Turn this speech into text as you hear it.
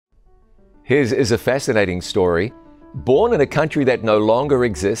His is a fascinating story. Born in a country that no longer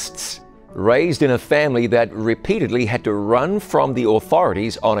exists, raised in a family that repeatedly had to run from the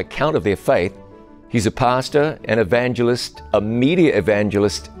authorities on account of their faith, he's a pastor, an evangelist, a media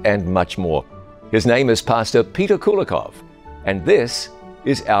evangelist, and much more. His name is Pastor Peter Kulakov, and this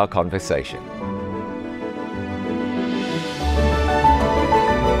is our conversation.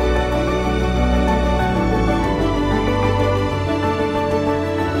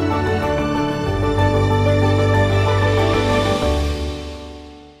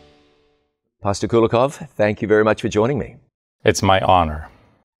 Pastor Kulakov, thank you very much for joining me. It's my honor.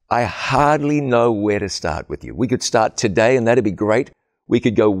 I hardly know where to start with you. We could start today and that'd be great. We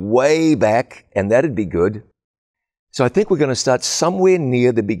could go way back and that'd be good. So I think we're going to start somewhere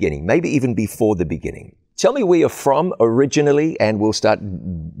near the beginning, maybe even before the beginning. Tell me where you're from originally and we'll start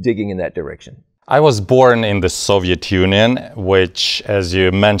digging in that direction. I was born in the Soviet Union, which, as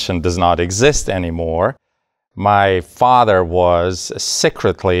you mentioned, does not exist anymore. My father was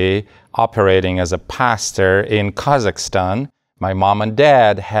secretly operating as a pastor in Kazakhstan. My mom and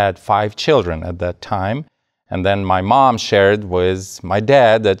dad had 5 children at that time. And then my mom shared with my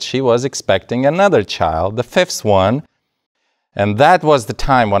dad that she was expecting another child, the 5th one. And that was the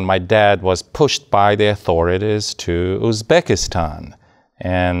time when my dad was pushed by the authorities to Uzbekistan.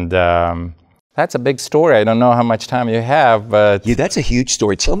 And that's a big story. I don't know how much time you have, but... Yeah, that's a huge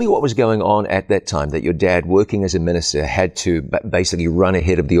story. Tell me what was going on at that time that your dad, working as a minister, had to basically run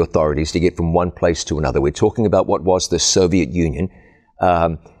ahead of the authorities to get from one place to another. We're talking about what was the Soviet Union.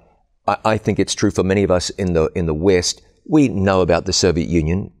 I think it's true for many of us in the West. We know about the Soviet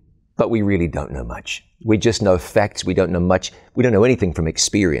Union, but we really don't know much. We just know facts. We don't know much. We don't know anything from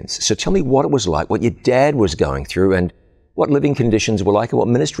experience. So tell me what it was like, what your dad was going through, and what living conditions were like and what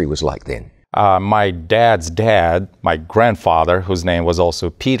ministry was like then. My dad's dad, my grandfather, whose name was also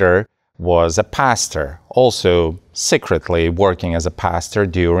Peter, was a pastor, also secretly working as a pastor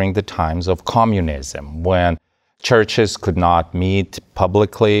during the times of communism, when churches could not meet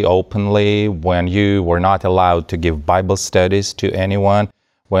publicly, openly, when you were not allowed to give Bible studies to anyone,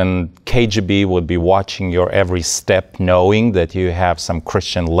 when KGB would be watching your every step, knowing that you have some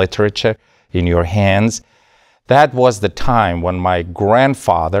Christian literature in your hands. That was the time when my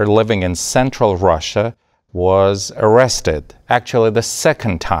grandfather, living in central Russia, was arrested. Actually, the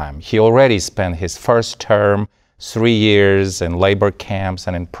second time. He already spent his first term, 3 years in labor camps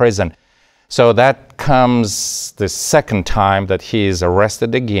and in prison. So that comes the second time that he is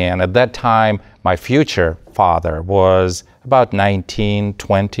arrested again. At that time, my future father was about 19,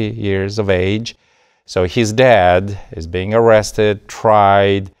 20 years of age. So his dad is being arrested,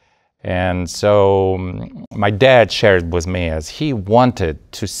 tried. And so my dad shared with me as he wanted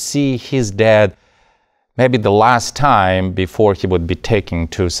to see his dad maybe the last time before he would be taken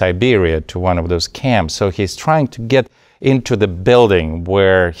to Siberia, to one of those camps. So he's trying to get into the building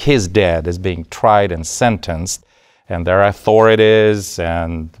where his dad is being tried and sentenced. And there are authorities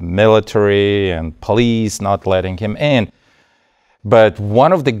and military and police not letting him in. But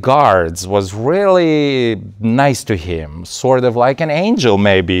one of the guards was really nice to him, sort of like an angel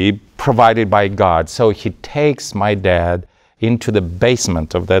maybe, provided by God. So he takes my dad into the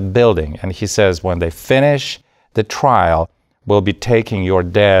basement of that building. And he says, when they finish the trial, we'll be taking your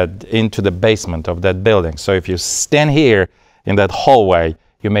dad into the basement of that building. So if you stand here in that hallway,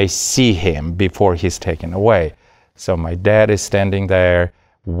 you may see him before he's taken away. So my dad is standing there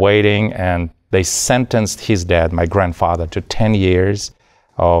waiting, and they sentenced his dad, my grandfather, to 10 years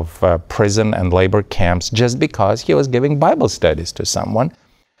of prison and labor camps just because he was giving Bible studies to someone.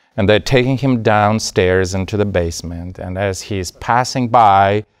 And they're taking him downstairs into the basement. And as he's passing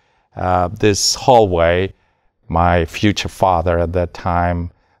by this hallway, my future father at that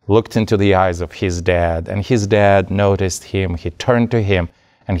time looked into the eyes of his dad. And his dad noticed him. He turned to him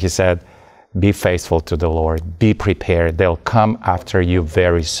and he said, "Be faithful to the Lord. Be prepared. They'll come after you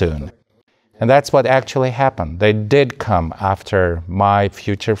very soon." And that's what actually happened. They did come after my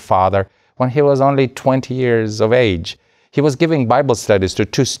future father when he was only 20 years of age. He was giving Bible studies to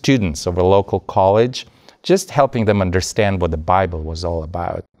 2 students of a local college, just helping them understand what the Bible was all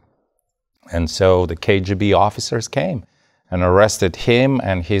about. And so the KGB officers came and arrested him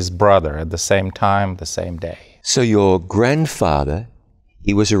and his brother at the same time, the same day. So your grandfather,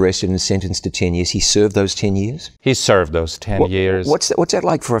 he was arrested and sentenced to 10 years. He served those 10 years? He served those 10 years. What's that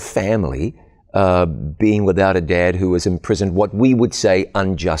like for a family, being without a dad who was imprisoned, what we would say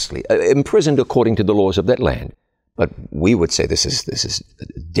unjustly, imprisoned according to the laws of that land? But we would say this is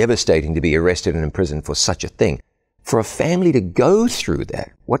devastating to be arrested and imprisoned for such a thing. For a family to go through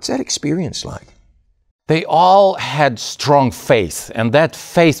that, what's that experience like? they all had strong faith, and that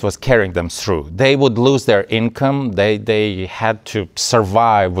faith was carrying them through. They would lose their income. They had to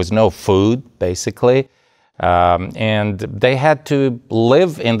survive with no food, basically. And they had to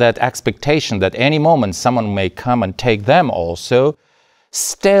live in that expectation that any moment someone may come and take them also.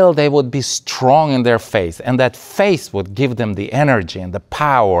 Still, they would be strong in their faith, and that faith would give them the energy and the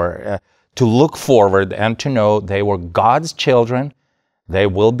power to look forward and to know they were God's children. They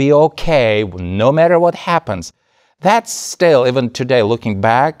will be okay no matter what happens. That still, even today, looking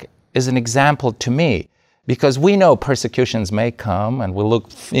back, is an example to me, because we know persecutions may come and we look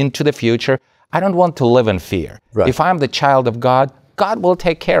into the future. I don't want to live in fear. Right. If I'm the child of God, God will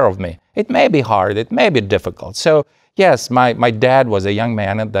take care of me. It may be hard, it may be difficult. So yes, my dad was a young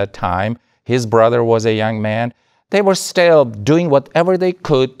man at that time. His brother was a young man. They were still doing whatever they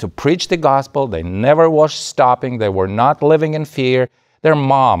could to preach the gospel. They never was stopping. They were not living in fear. Their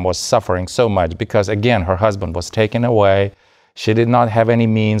mom was suffering so much because, again, her husband was taken away. She did not have any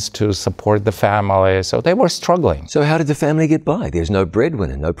means to support the family, so they were struggling. So how did the family get by? There's no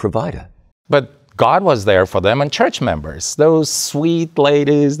breadwinner, no provider. But God was there for them, and church members, those sweet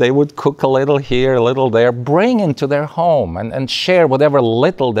ladies, they would cook a little here, a little there, bring into their home and share whatever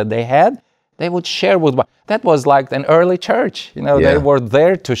little that they had. They would share with. That was like an early church. You know, Yeah. They were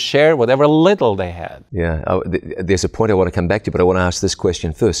there to share whatever little they had. Yeah, there's a point I want to come back to, but I want to ask this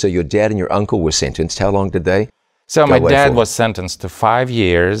question first. So your dad and your uncle were sentenced. How long did they So go my away dad for? was sentenced to 5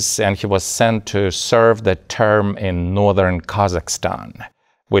 years, and he was sent to serve the term in northern Kazakhstan,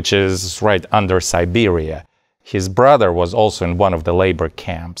 which is right under Siberia. His brother was also in one of the labor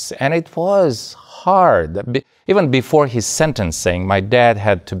camps, and it was hard. Even before his sentencing, my dad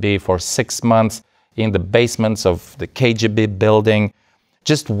had to be for 6 months in the basements of the KGB building,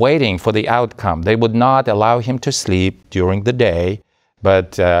 just waiting for the outcome. They would not allow him to sleep during the day,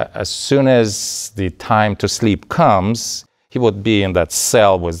 but as soon as the time to sleep comes, he would be in that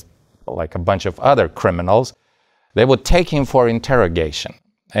cell with like a bunch of other criminals. They would take him for interrogation,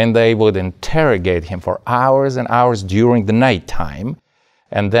 and they would interrogate him for hours and hours during the nighttime.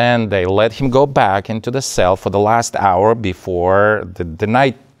 And then they let him go back into the cell for the last hour before the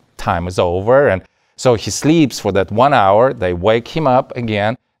night time is over. And so he sleeps for that 1 hour. They wake him up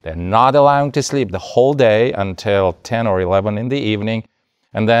again. They're not allowing to sleep the whole day until 10 or 11 in the evening.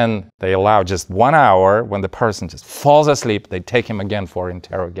 And then they allow just 1 hour. When the person just falls asleep, they take him again for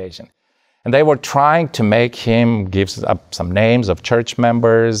interrogation. And they were trying to make him give up some names of church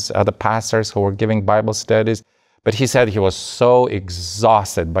members, other pastors who were giving Bible studies. But he said he was so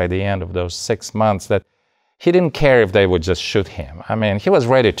exhausted by the end of those 6 months that he didn't care if they would just shoot him. I mean, he was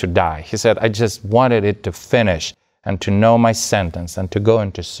ready to die. He said, I just wanted it to finish and to know my sentence and to go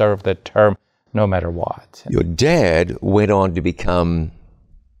and to serve that term no matter what. Your dad went on to become,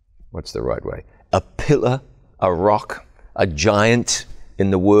 what's the right way? A pillar, a rock, a giant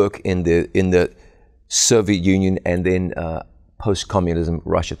in the work in the Soviet Union and then post-communism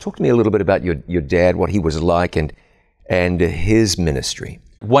Russia. Talk to me a little bit about your dad, what he was like, and his ministry.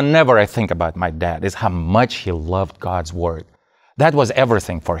 Whenever I think about my dad, is how much he loved God's word. That was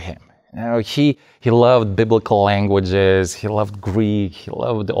everything for him. You know, he loved biblical languages. He loved Greek. He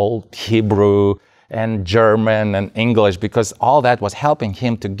loved Old Hebrew and German and English, because all that was helping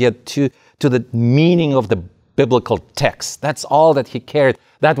him to get to the meaning of the biblical text. That's all that he cared.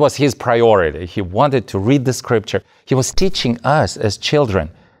 That was his priority. He wanted to read the scripture. He was teaching us as children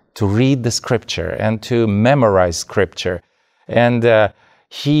to read the scripture and to memorize scripture. And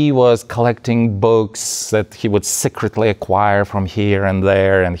he was collecting books that he would secretly acquire from here and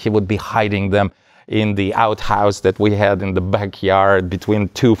there, and he would be hiding them in the outhouse that we had in the backyard between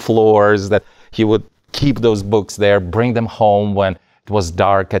 2 floors, that he would keep those books there, bring them home when it was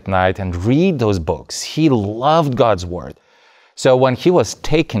dark at night, and read those books. He loved God's word. So when he was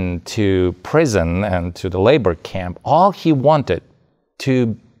taken to prison and to the labor camp, all he wanted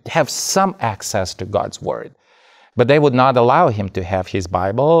to have some access to God's word. But they would not allow him to have his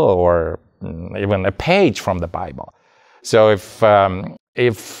Bible or even a page from the Bible. So if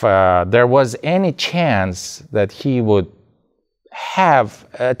there was any chance that he would have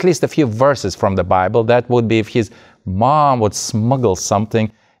at least a few verses from the Bible, that would be if his mom would smuggle something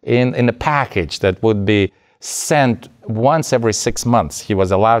in a package that would be sent once every 6 months. He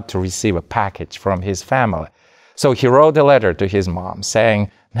was allowed to receive a package from his family. So he wrote a letter to his mom saying,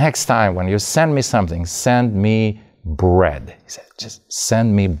 next time when you send me something, send me bread. He said, just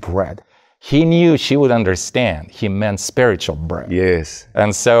send me bread. He knew she would understand. He meant spiritual bread. Yes.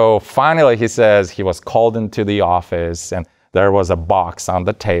 And so finally, he says, he was called into the office, and there was a box on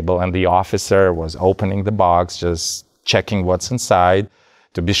the table, and the officer was opening the box, just checking what's inside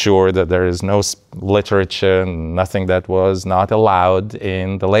to be sure that there is no literature, nothing that was not allowed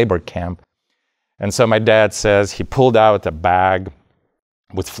in the labor camp. And so my dad says he pulled out a bag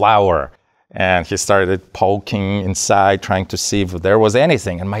with flour and he started poking inside, trying to see if there was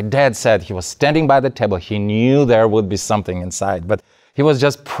anything. And my dad said he was standing by the table. He knew there would be something inside, but he was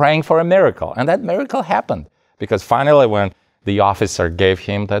just praying for a miracle. And that miracle happened, because finally when the officer gave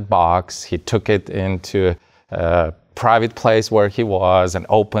him that box, he took it into a private place where he was and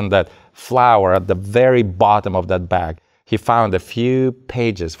opened that flour at the very bottom of that bag. He found a few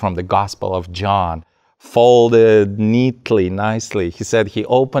pages from the Gospel of John, folded neatly, nicely. He said he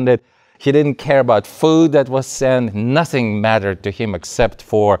opened it. He didn't care about food that was sent. Nothing mattered to him except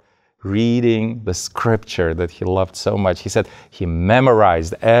for reading the scripture that he loved so much. He said he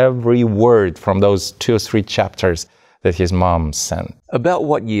memorized every word from those 2 or 3 chapters that his mom sent. About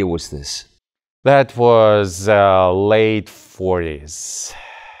what year was this? That was late 40s.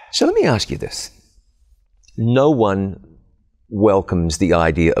 So let me ask you this. No one welcomes the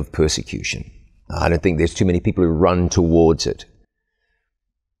idea of persecution. I don't think there's too many people who run towards it.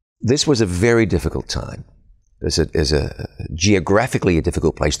 This was a very difficult time. It's a geographically a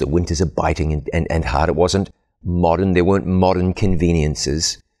difficult place. The winters are biting and hard. It wasn't modern. There weren't modern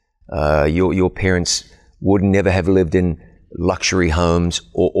conveniences. Your parents would never have lived in luxury homes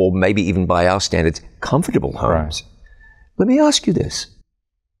or maybe even by our standards, comfortable homes. Right. Let me ask you this.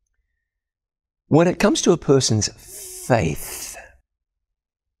 When it comes to a person's faith,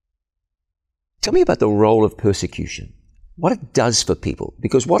 tell me about the role of persecution, what it does for people.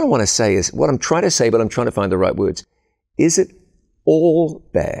 Because what I want to say is, what I'm trying to say, but I'm trying to find the right words, is it all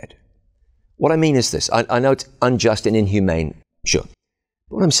bad? What I mean is this. I know it's unjust and inhumane, sure.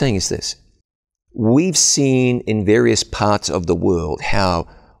 But what I'm saying is this. We've seen in various parts of the world how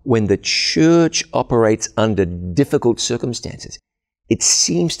when the church operates under difficult circumstances, it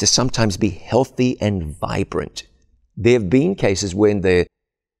seems to sometimes be healthy and vibrant. There have been cases when the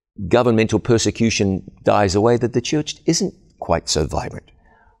governmental persecution dies away that the church isn't quite so vibrant.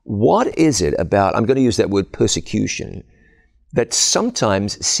 What is it about, I'm going to use that word persecution, that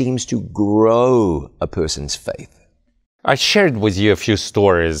sometimes seems to grow a person's faith? I shared with you a few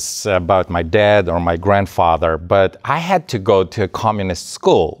stories about my dad or my grandfather, but I had to go to a communist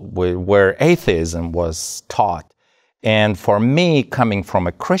school where atheism was taught. And for me, coming from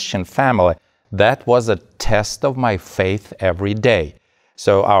a Christian family, that was a test of my faith every day.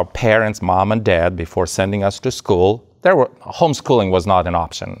 So our parents, mom and dad, before sending us to school, homeschooling was not an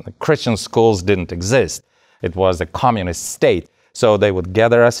option. Christian schools didn't exist. It was a communist state. So they would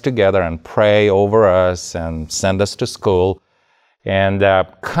gather us together and pray over us and send us to school. And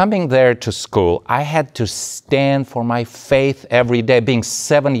coming there to school, I had to stand for my faith every day, being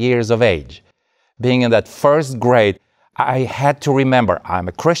 7 years of age. Being in that first grade, I had to remember, I'm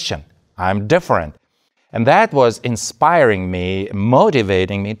a Christian, I'm different. And that was inspiring me,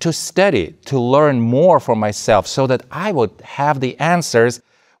 motivating me to study, to learn more for myself so that I would have the answers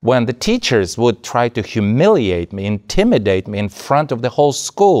when the teachers would try to humiliate me, intimidate me in front of the whole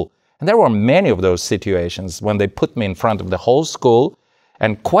school. And there were many of those situations when they put me in front of the whole school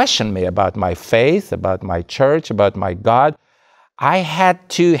and questioned me about my faith, about my church, about my God. I had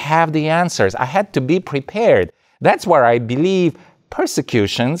to have the answers. I had to be prepared. That's where I believe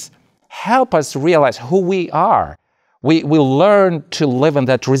persecutions help us realize who we are. We learn to live in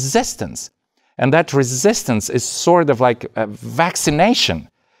that resistance. And that resistance is sort of like a vaccination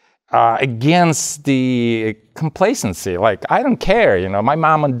against the complacency. Like, I don't care, my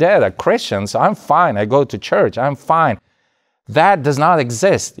mom and dad are Christians, so I'm fine. I go to church, I'm fine. That does not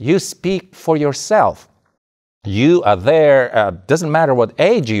exist. You speak for yourself. You are there, doesn't matter what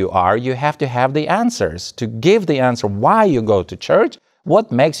age you are, you have to have the answers, to give the answer why you go to church,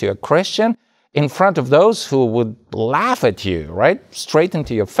 what makes you a Christian, in front of those who would laugh at you, right? Straight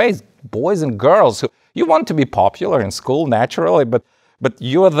into your face, boys and girls who, you want to be popular in school naturally, but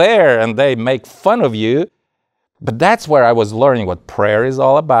you're there and they make fun of you. But that's where I was learning what prayer is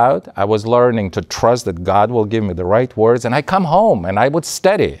all about. I was learning to trust that God will give me the right words. And I come home and I would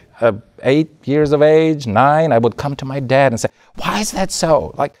study. 8 years of age, 9, I would come to my dad and say, why is that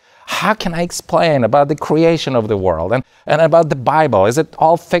so? Like, how can I explain about the creation of the world and about the Bible? Is it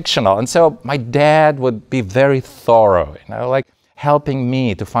all fictional? And so my dad would be very thorough, like helping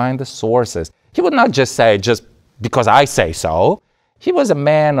me to find the sources. He would not just say, just because I say so. He was a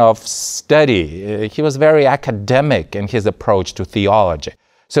man of study. He was very academic in his approach to theology.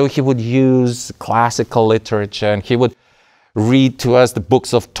 So he would use classical literature and he would read to us the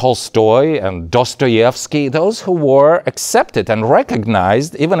books of Tolstoy and Dostoevsky, those who were accepted and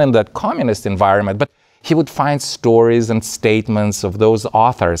recognized even in that communist environment. But he would find stories and statements of those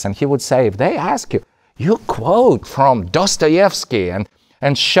authors, and he would say, if they ask you, you quote from Dostoevsky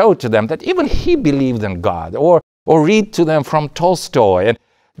and show to them that even he believed in God, or read to them from Tolstoy. And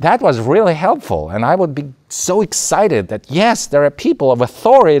that was really helpful. And I would be so excited that, yes, there are people of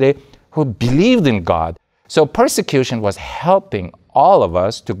authority who believed in God. So persecution was helping all of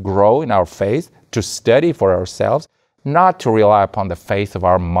us to grow in our faith, to study for ourselves, not to rely upon the faith of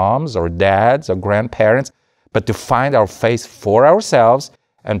our moms or dads or grandparents, but to find our faith for ourselves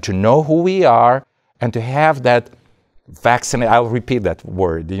and to know who we are and to have that I'll repeat that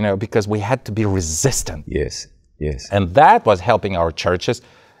word, because we had to be resistant. Yes, yes. And that was helping our churches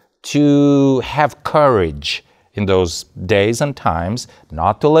to have courage in those days and times,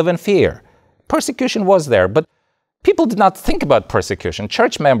 not to live in fear. Persecution was there, but people did not think about persecution.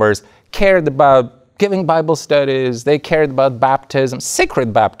 Church members cared about giving Bible studies, they cared about baptism,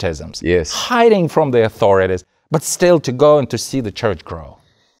 secret baptisms, yes, hiding from the authorities, but still to go and to see the church grow.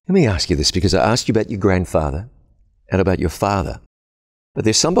 Let me ask you this, because I asked you about your grandfather and about your father. But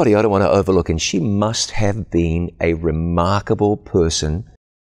there's somebody I don't want to overlook, and she must have been a remarkable person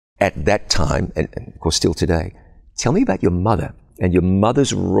at that time, and of course still today. Tell me about your mother and your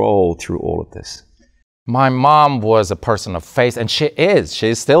mother's role through all of this. My mom was a person of faith, and she is.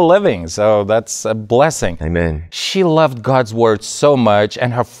 She's still living, so that's a blessing. Amen. She loved God's word so much,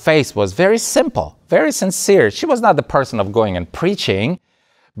 and her faith was very simple, very sincere. She was not the person of going and preaching,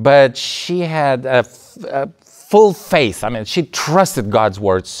 but she had a full faith. I mean, she trusted God's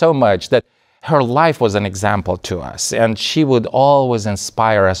word so much that her life was an example to us, and she would always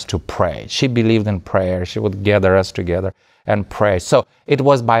inspire us to pray. She believed in prayer. She would gather us together and pray. So it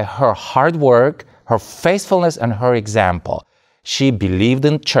was by her hard work, her faithfulness, and her example. She believed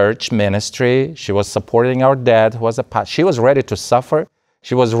in church ministry. She was supporting our dad, who was a pastor. She was ready to suffer.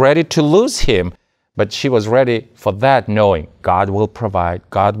 She was ready to lose him, but she was ready for that, knowing God will provide,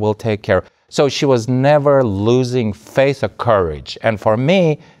 God will take care. So she was never losing faith or courage. And for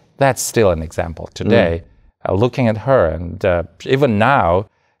me, that's still an example today. Looking at her, and even now,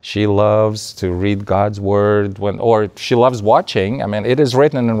 she loves to read God's word, or she loves watching. I mean, it is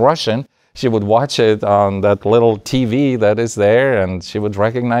written in Russian. She would watch it on that little TV that is there, and she would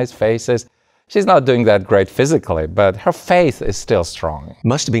recognize faces. She's not doing that great physically, but her faith is still strong.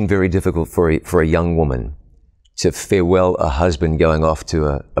 Must have been very difficult for a young woman to farewell a husband going off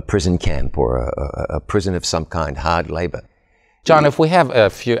to a prison camp or a prison of some kind, hard labor. John, if we have a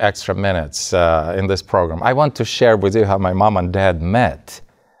few extra minutes in this program, I want to share with you how my mom and dad met.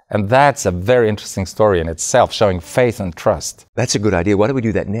 And that's a very interesting story in itself, showing faith and trust. That's a good idea. Why don't we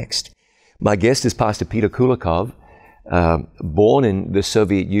do that next? My guest is Pastor Peter Kulakov, born in the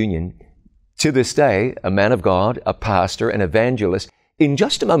Soviet Union. To this day, a man of God, a pastor, an evangelist. In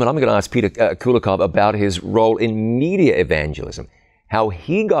just a moment, I'm going to ask Peter Kulakov about his role in media evangelism, how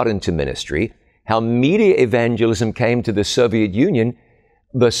he got into ministry, how media evangelism came to the Soviet Union.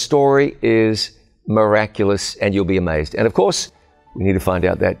 The story is miraculous, and you'll be amazed. And of course, we need to find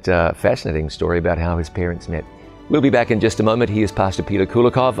out that fascinating story about how his parents met. We'll be back in just a moment. He is Pastor Peter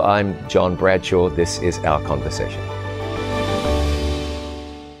Kulakov. I'm John Bradshaw. This is Our Conversation.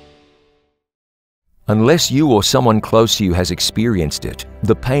 Unless you or someone close to you has experienced it,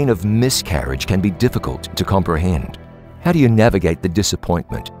 the pain of miscarriage can be difficult to comprehend. How do you navigate the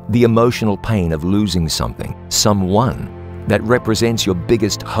disappointment, the emotional pain of losing something, someone, that represents your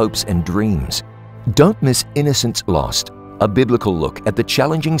biggest hopes and dreams? Don't miss Innocence Lost, a biblical look at the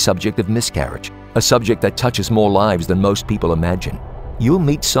challenging subject of miscarriage, a subject that touches more lives than most people imagine. You'll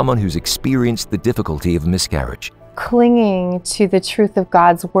meet someone who's experienced the difficulty of miscarriage. Clinging to the truth of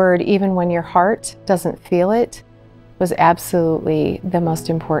God's word, even when your heart doesn't feel it, was absolutely the most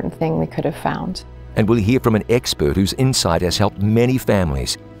important thing we could have found. And we'll hear from an expert whose insight has helped many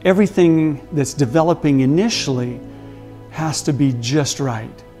families. Everything that's developing initially has to be just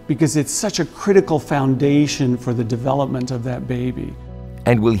right, because it's such a critical foundation for the development of that baby.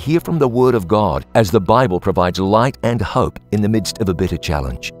 And we'll hear from the Word of God as the Bible provides light and hope in the midst of a bitter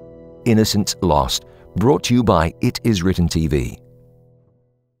challenge. Innocence Lost, brought to you by It Is Written TV.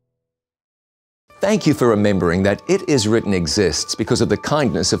 Thank you for remembering that It Is Written exists because of the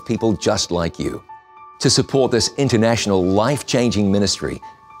kindness of people just like you. To support this international life-changing ministry,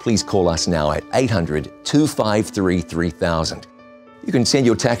 please call us now at 800-253-3000. You can send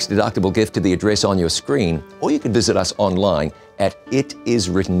your tax-deductible gift to the address on your screen, or you can visit us online at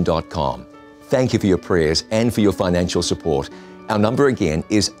itiswritten.com. Thank you for your prayers and for your financial support. Our number again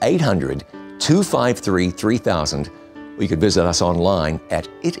is 800-253-3000, or you can visit us online at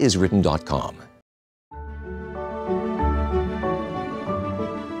itiswritten.com.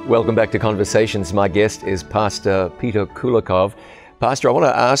 Welcome back to Conversations. My guest is Pastor Peter Kulakov. Pastor, I want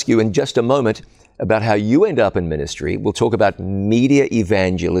to ask you in just a moment about how you end up in ministry. We'll talk about media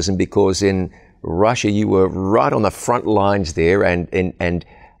evangelism, because in Russia you were right on the front lines there and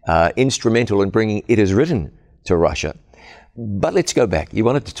instrumental in bringing It Is Written to Russia. But let's go back. You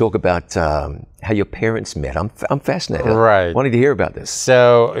wanted to talk about how your parents met. I'm fascinated. Right. Wanted to hear about this.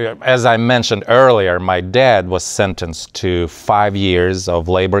 So, as I mentioned earlier, my dad was sentenced to 5 years of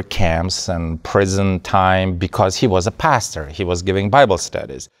labor camps and prison time because he was a pastor. He was giving Bible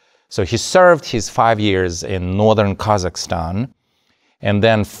studies. So he served his 5 years in northern Kazakhstan. And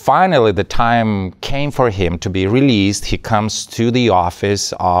then finally the time came for him to be released. He comes to the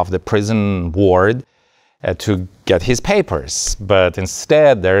office of the prison ward to get his papers. But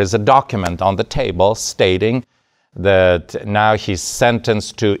instead, there is a document on the table stating that now he's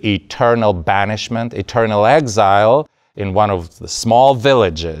sentenced to eternal banishment, eternal exile in one of the small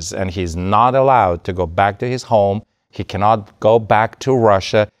villages, and he's not allowed to go back to his home. He cannot go back to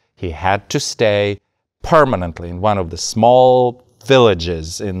Russia. He had to stay permanently in one of the small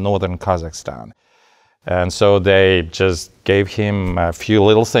villages in northern Kazakhstan. And so they just gave him a few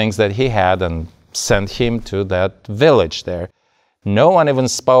little things that he had and sent him to that village there. No one even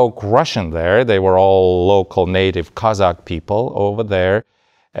spoke Russian there. They were all local native Kazakh people over there.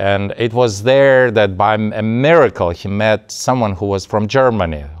 And it was there that by a miracle he met someone who was from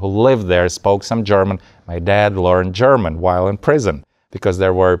Germany, who lived there, spoke some German. My dad learned German while in prison because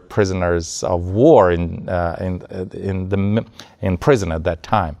there were prisoners of war in prison at that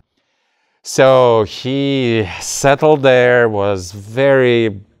time. So he settled there, was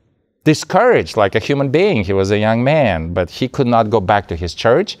very discouraged like a human being. He was a young man, but he could not go back to his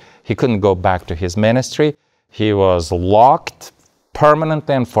church. He couldn't go back to his ministry. He was locked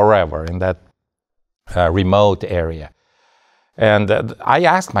permanently and forever in that remote area. And I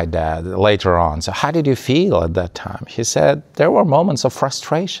asked my dad later on, so how did you feel at that time? He said, there were moments of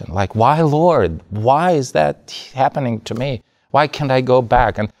frustration, like, why, Lord? Why is that happening to me? Why can't I go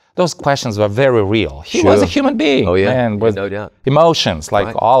back? And those questions were very real. He was a human being, man, with no doubt. emotions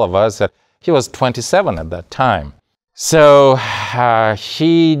like all of us. He was 27 at that time. So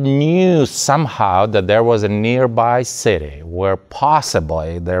he knew somehow that there was a nearby city where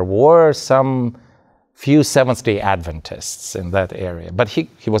possibly there were some few Seventh-day Adventists in that area. But he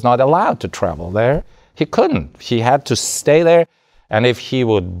was not allowed to travel there. He couldn't. He had to stay there. And if he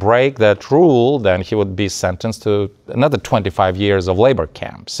would break that rule, then he would be sentenced to another 25 years of labor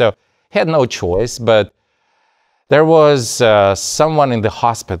camp. So he had no choice, but there was someone in the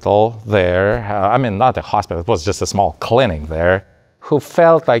hospital there, not a hospital, it was just a small clinic there, who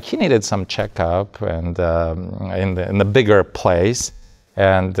felt like he needed some checkup and in the bigger place.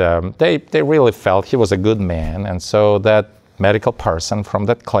 And they really felt he was a good man. And so that medical person from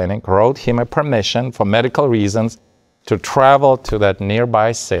that clinic wrote him a permission for medical reasons to travel to that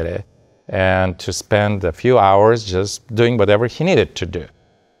nearby city and to spend a few hours just doing whatever he needed to do.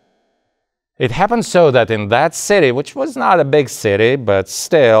 It happened so that in that city, which was not a big city, but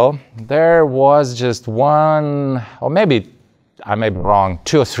still, there was just one, or maybe I may be wrong,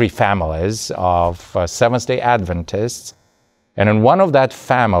 2 or 3 families of Seventh-day Adventists. And in one of that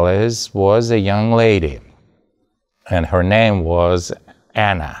families was a young lady, and her name was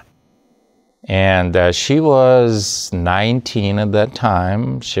Anna. And she was 19 at that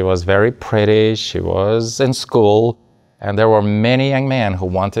time. She was very pretty. She was in school. And there were many young men who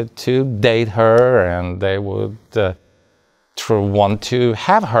wanted to date her, and they would want to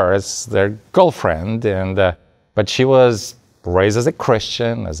have her as their girlfriend. But she was raised as a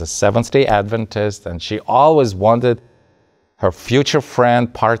Christian, as a Seventh-day Adventist, and she always wanted her future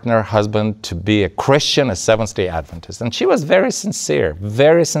friend, partner, husband to be a Christian, a Seventh-day Adventist. And she was very sincere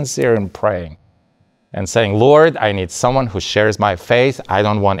in praying and saying, Lord, I need someone who shares my faith. I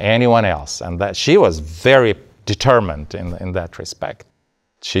don't want anyone else. And that she was very determined in that respect.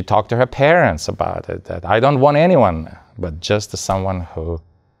 She talked to her parents about it, that I don't want anyone but just someone who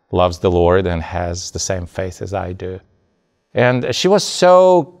loves the Lord and has the same faith as I do. And she was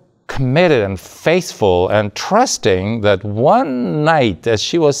so committed and faithful and trusting that one night as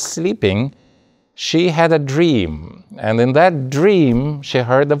she was sleeping, she had a dream. And in that dream, she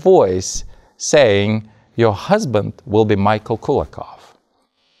heard a voice saying, your husband will be Michael Kulakov.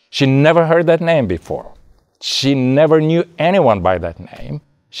 She never heard that name before. She never knew anyone by that name.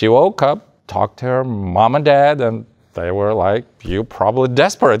 She woke up, talked to her mom and dad, and they were like, you're probably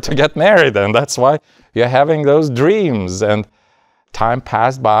desperate to get married, and that's why you're having those dreams. And time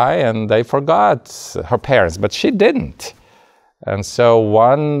passed by, and they forgot her parents, but she didn't. And so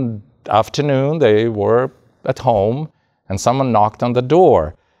one afternoon, they were at home, and someone knocked on the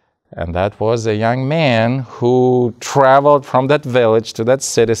door. And that was a young man who traveled from that village to that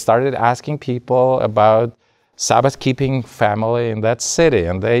city, started asking people about Sabbath-keeping family in that city,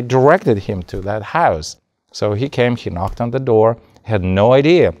 and they directed him to that house. So he came, he knocked on the door, had no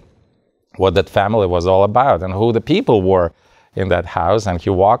idea what that family was all about and who the people were in that house. And he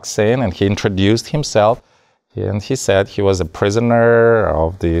walks in and he introduced himself, and he said he was a prisoner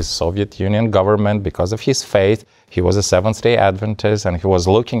of the Soviet Union government because of his faith. He was a Seventh-day Adventist, and he was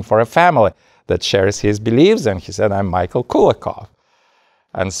looking for a family that shares his beliefs. And he said, "I'm Michael Kulakov."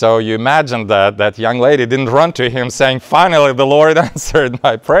 And so you imagine that that young lady didn't run to him saying, "Finally, the Lord answered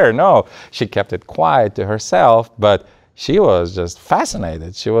my prayer." No, she kept it quiet to herself, but she was just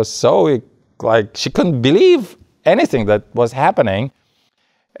fascinated. She was so, like, she couldn't believe anything that was happening.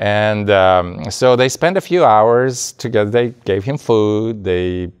 And so they spent a few hours together. They gave him food.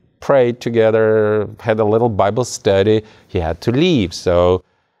 They prayed together, had a little Bible study. He had to leave, so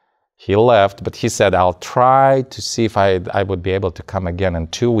he left. But he said, "I'll try to see if I would be able to come again in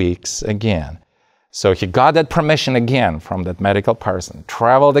 2 weeks again." So he got that permission again from that medical person,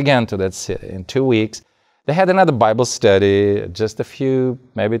 traveled again to that city in 2 weeks. They had another Bible study, just a few,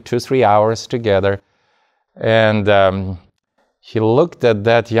 maybe 2-3 hours together. And he looked at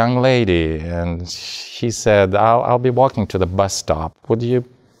that young lady and he said, I'll be walking to the bus stop. Would you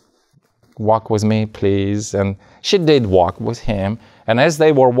walk with me, please?" And she did walk with him. And as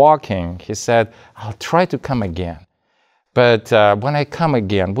they were walking, he said, "I'll try to come again. But when I come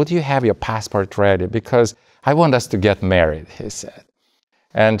again, would you have your passport ready? Because I want us to get married," he said.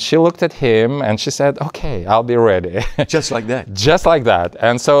 And she looked at him and she said, "Okay, I'll be ready." Just like that. Just like that.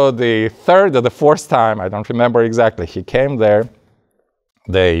 And so the third or the fourth time, I don't remember exactly, he came there.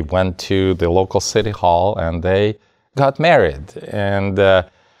 They went to the local city hall and they got married. And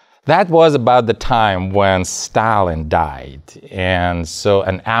that was about the time when Stalin died. And so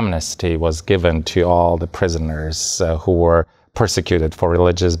an amnesty was given to all the prisoners who were persecuted for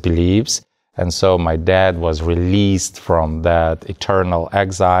religious beliefs. And so my dad was released from that eternal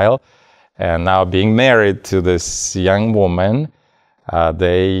exile. And now being married to this young woman,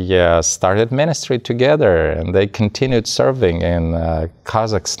 they started ministry together, and they continued serving in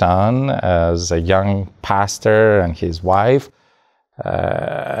Kazakhstan as a young pastor and his wife.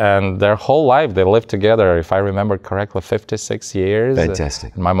 And their whole life, they lived together, if I remember correctly, 56 years.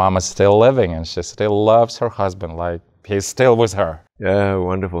 Fantastic. And my mom is still living, and she still loves her husband like he's still with her. Yeah,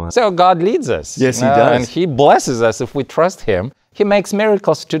 wonderful. So God leads us. Yes, He does. And He blesses us if we trust Him. He makes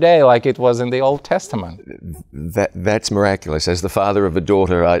miracles today like it was in the Old Testament. That's miraculous. As the father of a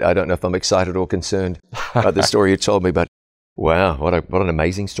daughter, I don't know if I'm excited or concerned about the story you told me, but wow, what an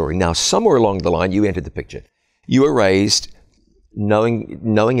amazing story. Now, somewhere along the line, you entered the picture. You were raised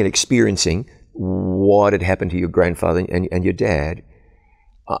knowing and experiencing what had happened to your grandfather and your dad.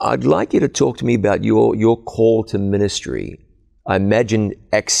 I'd like you to talk to me about your call to ministry. I imagine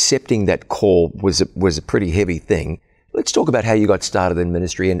accepting that call was a pretty heavy thing. Let's talk about how you got started in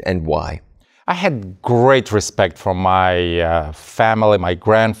ministry and why. I had great respect for my family, my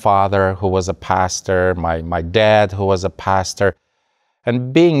grandfather, who was a pastor, my dad, who was a pastor.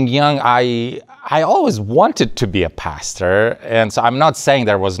 And being young, I always wanted to be a pastor. And so I'm not saying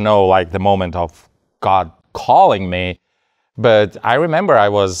there was no, like, the moment of God calling me. But I remember I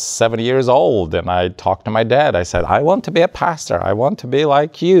was 7 years old and I talked to my dad. I said, "I want to be a pastor. I want to be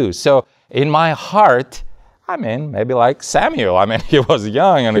like you." So in my heart, I mean, maybe like Samuel. I mean, he was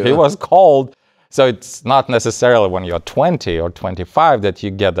young and he was called. So it's not necessarily when you're 20 or 25 that you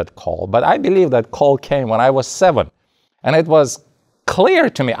get that call. But I believe that call came when I was 7. And it was clear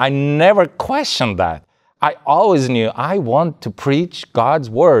to me. I never questioned that. I always knew I want to preach God's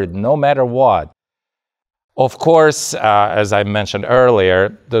word no matter what. Of course, as I mentioned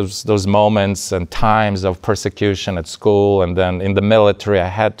earlier, those moments and times of persecution at school and then in the military, I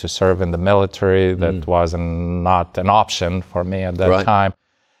had to serve in the military. That was not an option for me at that time.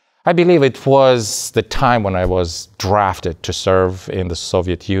 I believe it was the time when I was drafted to serve in the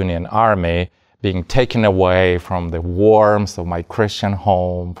Soviet Union Army, being taken away from the warmth of my Christian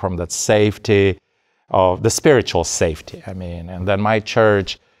home, from that safety, of the spiritual safety, I mean, and then my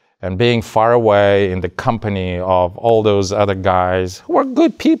church, and being far away in the company of all those other guys who were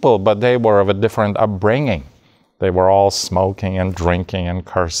good people, but they were of a different upbringing. They were all smoking and drinking and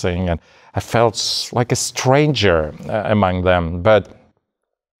cursing, and I felt like a stranger among them. But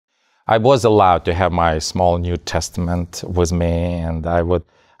I was allowed to have my small New Testament with me, and I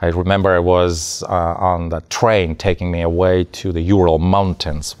remember I was on the train taking me away to the Ural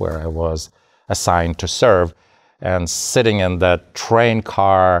Mountains where I was assigned to serve. And sitting in that train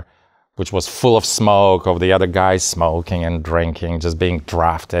car which was full of smoke, of the other guys smoking and drinking, just being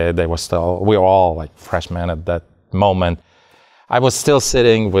drafted. We were all like freshmen at that moment. I was still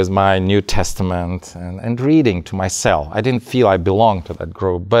sitting with my New Testament and reading to myself. I didn't feel I belonged to that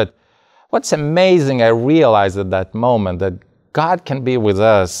group. But what's amazing, I realized at that moment that God can be with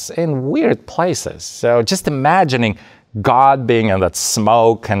us in weird places. So just imagining God being in that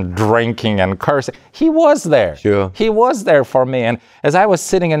smoke and drinking and cursing, He was there. Sure. He was there for me. And as I was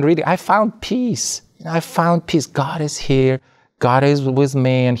sitting and reading, I found peace. I found peace. God is here. God is with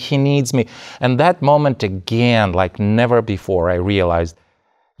me and He needs me. And that moment again, like never before, I realized,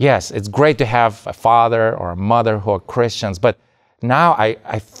 yes, it's great to have a father or a mother who are Christians, but now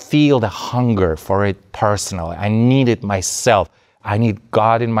I feel the hunger for it personally. I need it myself. I need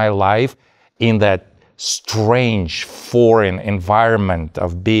God in my life in that strange foreign environment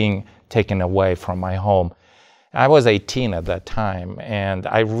of being taken away from my home. I was 18 at that time, and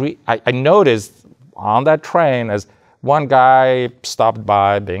I noticed on that train as one guy stopped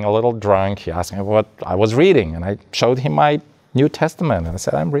by being a little drunk. He asked me what I was reading, and I showed him my New Testament, and I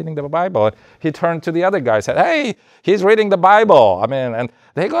said, I'm reading the Bible. And he turned to the other guy and said, hey, he's reading the Bible. And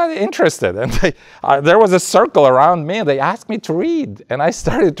they got interested, and there was a circle around me, and they asked me to read, and I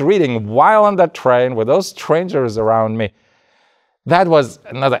started reading while on that train with those strangers around me. That was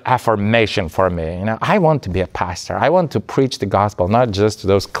another affirmation for me. I want to be a pastor. I want to preach the gospel, not just to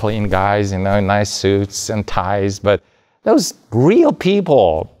those clean guys, in nice suits and ties, but those real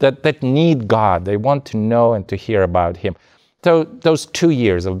people that need God. They want to know and to hear about Him. So those 2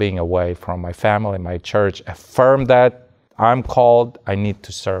 years of being away from my family, my church, affirmed that I'm called, I need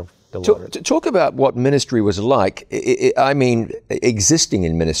to serve the Lord. Talk about what ministry was like. Existing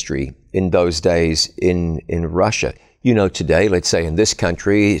in ministry in those days in Russia. Today, let's say in this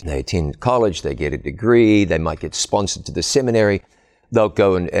country, they attend college, they get a degree, they might get sponsored to the seminary, they'll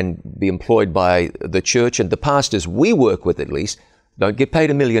go and be employed by the church, and the pastors we work with at least don't get paid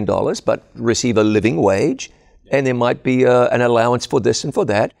 $1 million, but receive a living wage, and there might be an allowance for this and for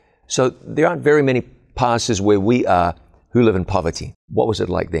that. So there aren't very many pastors where we are who live in poverty. What was it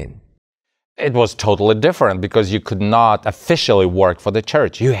like then? It was totally different because you could not officially work for the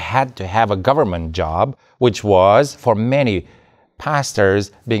church. You had to have a government job, which was, for many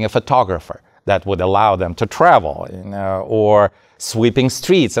pastors, being a photographer. That would allow them to travel, or sweeping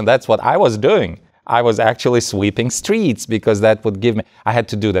streets. And that's what I was doing. I was actually sweeping streets because that would give me, I had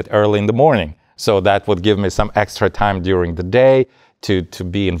to do that early in the morning. So that would give me some extra time during the day to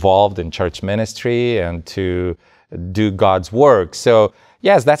be involved in church ministry and to do God's work. So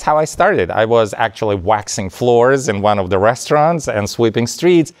yes, that's how I started. I was actually waxing floors in one of the restaurants and sweeping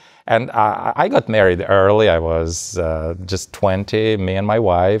streets. And I got married early. I was just 20, me and my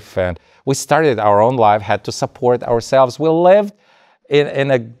wife. And we started our own life, had to support ourselves. We lived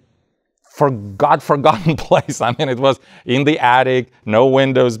in a God-forgotten place. It was in the attic, no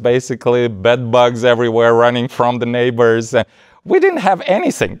windows basically, bed bugs everywhere running from the neighbors. We didn't have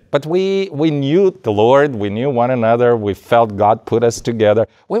anything, but we knew the Lord, we knew one another, we felt God put us together.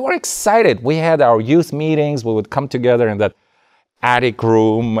 We were excited. We had our youth meetings, we would come together in that attic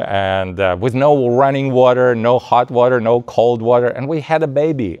room and with no running water, no hot water, no cold water, and we had a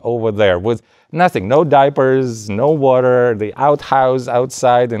baby over there with nothing, no diapers, no water, the outhouse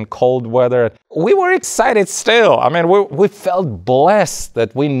outside in cold weather. We were excited still. We felt blessed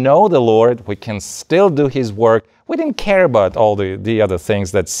that we know the Lord, we can still do His work. We didn't care about all the other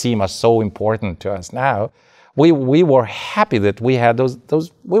things that seem so important to us now. We were happy that we had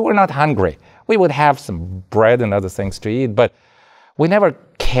those. We were not hungry. We would have some bread and other things to eat, but we never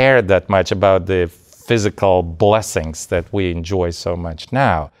cared that much about the physical blessings that we enjoy so much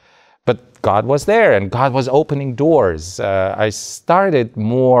now. But God was there, and God was opening doors. I started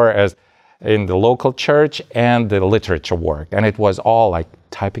more as in the local church and the literature work, and it was all like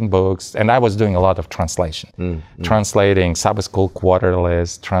typing books, and I was doing a lot of translation, translating Sabbath School Quarter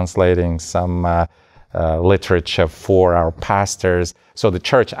List, translating some literature for our pastors. So the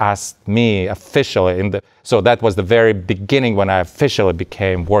church asked me officially so that was the very beginning when I officially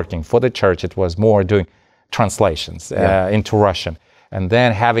became working for the church. It was more doing translations into Russian, and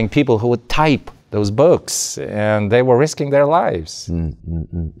then having people who would type those books, and they were risking their lives.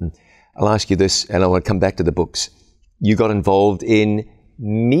 I'll ask you this, and I want to come back to the books. You got involved in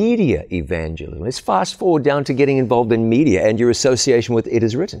media evangelism. Let's fast forward down to getting involved in media and your association with It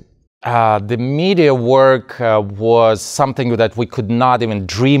Is Written. The media work was something that we could not even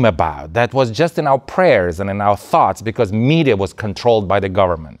dream about. That was just in our prayers and in our thoughts because media was controlled by the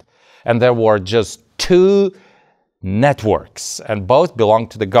government. And there were just 2 networks, and both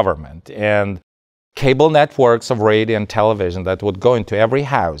belonged to the government. And cable networks of radio and television that would go into every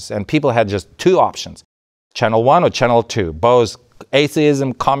house, and people had just two options, channel 1 or channel 2, both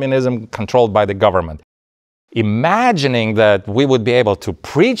atheism, communism, controlled by the government. Imagining that we would be able to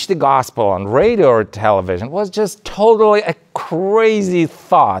preach the gospel on radio or television was just totally a crazy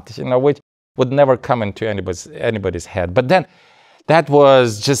thought, which would never come into anybody's head. But then that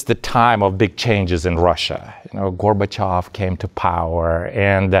was just the time of big changes in Russia. Gorbachev came to power,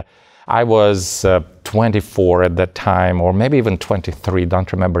 and I was 24 at that time, or maybe even 23,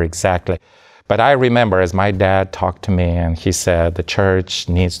 don't remember exactly. But I remember as my dad talked to me, and he said, the church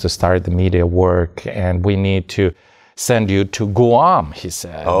needs to start the media work, and we need to send you to Guam, he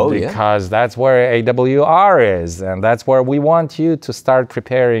said. Because that's where AWR is, and that's where we want you to start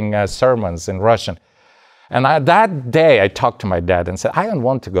preparing sermons in Russian. And that day I talked to my dad and said, I don't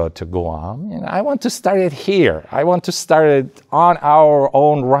want to go to Guam. I want to start it here. I want to start it on our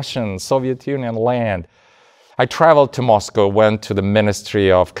own Russian Soviet Union land. I traveled to Moscow, went to the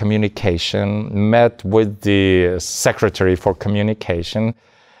Ministry of Communication, met with the Secretary for Communication,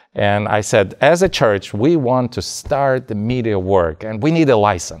 and I said, as a church, we want to start the media work, and we need a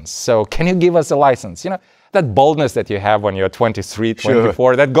license. So can you give us a license? That boldness that you have when you're 23, 24,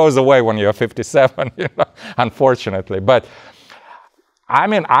 sure, that goes away when you're 57, unfortunately. But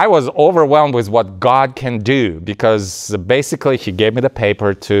I was overwhelmed with what God can do, because basically He gave me the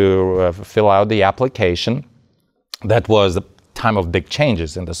paper to fill out the application. That was the time of big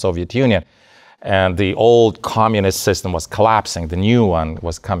changes in the Soviet Union. And the old communist system was collapsing. The new one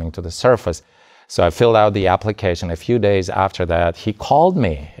was coming to the surface. So I filled out the application. A few days after that, he called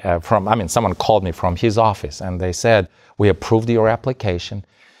me someone called me from his office, and they said, we approved your application,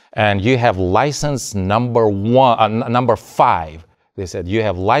 and you have license number 5. They said, you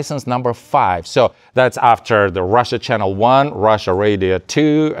have license number 5. So that's after the Russia Channel 1, Russia Radio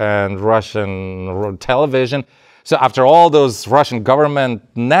 2, and Russian television. So after all those Russian government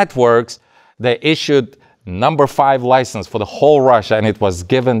networks, they issued number 5 license for the whole Russia, and it was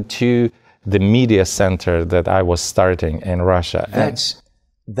given to the media center that I was starting in Russia.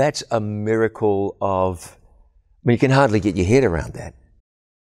 That's a miracle of, you can hardly get your head around that.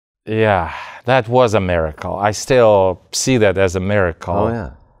 Yeah, that was a miracle. I still see that as a miracle.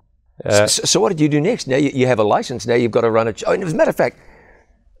 Oh, yeah. So what did you do next? Now you have a license. Now you've got to run a... Oh, and as a matter of fact,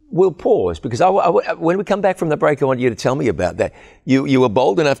 we'll pause, because when we come back from the break, I want you to tell me about that. You were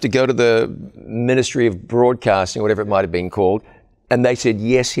bold enough to go to the Ministry of Broadcasting, whatever it might have been called, and they said,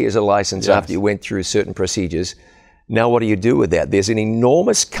 yes, here's a license, yes, after you went through certain procedures. Now what do you do with that? There's an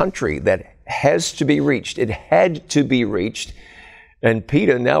enormous country that has to be reached. It had to be reached. And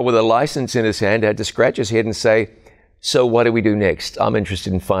Peter, now with a license in his hand, had to scratch his head and say, so what do we do next? I'm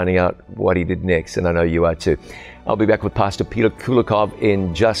interested in finding out what he did next, and I know you are too. I'll be back with Pastor Peter Kulakov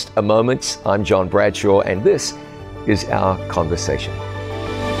in just a moment. I'm John Bradshaw, and this is Our Conversation.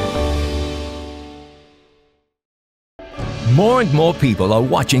 More and more people are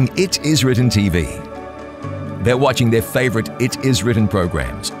watching It Is Written TV. They're watching their favorite It Is Written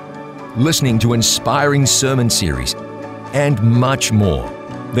programs, listening to inspiring sermon series, and much more.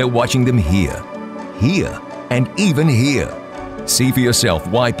 They're watching them here, and even here. See for yourself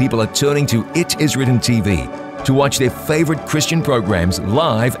why people are turning to It Is Written TV to watch their favorite Christian programs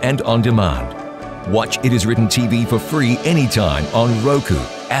live and on demand. Watch It Is Written TV for free anytime on Roku,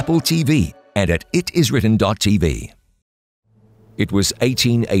 Apple TV, and at itiswritten.tv. It was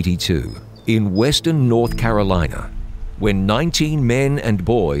 1882 in western North Carolina when 19 men and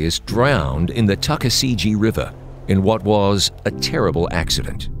boys drowned in the Tuckasegee River in what was a terrible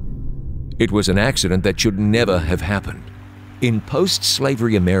accident. It was an accident that should never have happened. In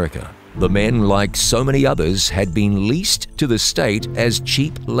post-slavery America, the men, like so many others, had been leased to the state as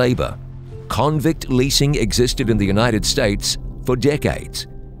cheap labor. Convict leasing existed in the United States for decades,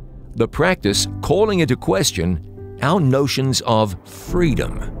 the practice calling into question our notions of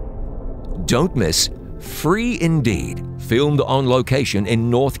freedom. Don't miss Free Indeed, filmed on location in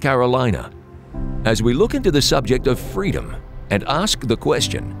North Carolina, as we look into the subject of freedom and ask the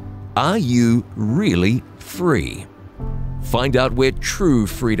question, are you really free? Find out where true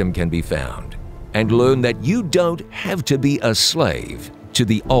freedom can be found and learn that you don't have to be a slave to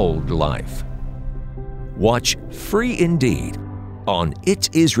the old life. Watch Free Indeed on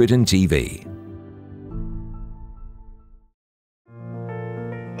It Is Written TV.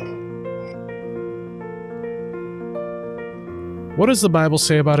 What does the Bible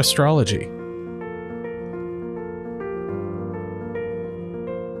say about astrology?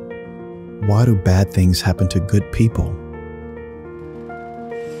 Why do bad things happen to good people?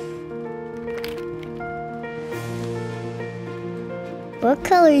 What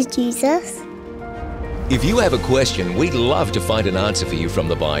color is Jesus? If you have a question, we'd love to find an answer for you from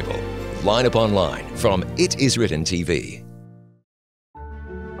the Bible. Line Upon Line from It Is Written TV.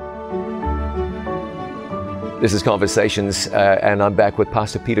 This is Conversations, and I'm back with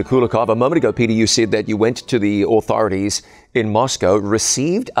Pastor Peter Kulakov. A moment ago, Peter, you said that you went to the authorities in Moscow,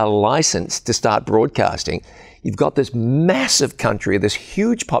 received a license to start broadcasting. You've got this massive country, this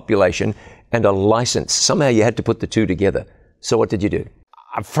huge population, and a license. Somehow you had to put the two together. So what did you do?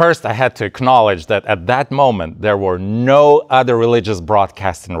 First, I had to acknowledge that at that moment, there were no other religious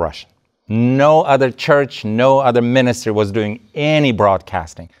broadcasts in Russia. No other church, no other ministry was doing any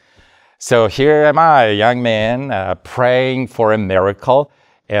broadcasting. So here am I, a young man, praying for a miracle.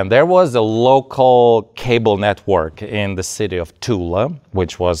 And there was a local cable network in the city of Tula,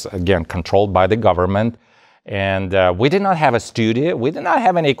 which was, again, controlled by the government. And we did not have a studio. We did not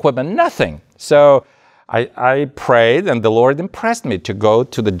have any equipment, nothing. So I prayed, and the Lord impressed me to go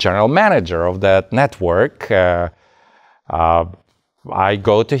to the general manager of that network. I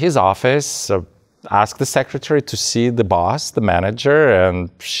go to his office, ask the secretary to see the boss, the manager, and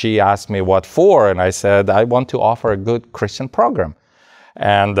she asked me what for, and I said, I want to offer a good Christian program.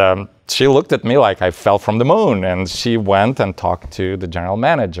 And she looked at me like I fell from the moon, and she went and talked to the general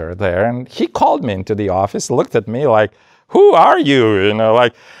manager there, and he called me into the office, looked at me like, who are you? You know,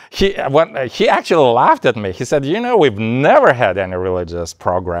 like, he actually laughed at me. He said, you know, we've never had any religious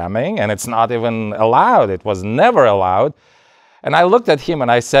programming, and it's not even allowed. It was never allowed. And I looked at him and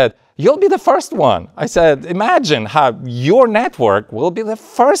I said, you'll be the first one. I said, imagine how your network will be the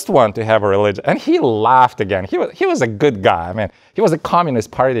first one to have a religion. And he laughed again. He was a good guy. I mean, he was a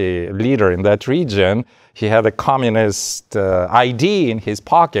Communist Party leader in that region. He had a communist ID in his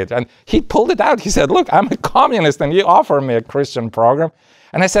pocket. And he pulled it out. He said, look, I'm a communist and you offer me a Christian program.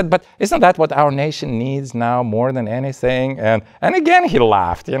 And I said, but isn't that what our nation needs now more than anything? And again, he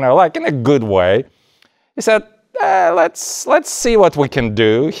laughed, you know, like in a good way. He said, let's see what we can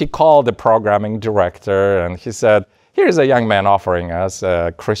do. He called the programming director and he said, here's a young man offering us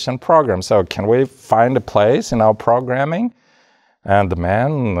a Christian program. So can we find a place in our programming? And the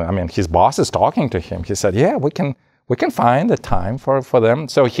man, I mean, his boss is talking to him. He said, yeah, we can find a time for them.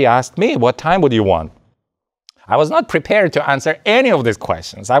 So he asked me, what time would you want? I was not prepared to answer any of these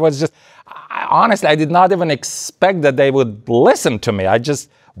questions. Honestly, I did not even expect that they would listen to me. I just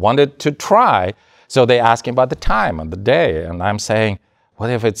wanted to try. So they asked him about the time and the day. And I'm saying,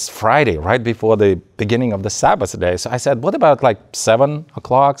 what if it's Friday, right before the beginning of the Sabbath day? So I said, what about like 7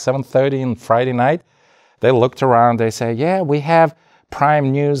 o'clock, 7:30 on Friday night? They looked around. They say, yeah, we have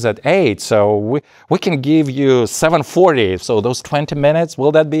prime news at 8. So we can give you 7:40. So those 20 minutes,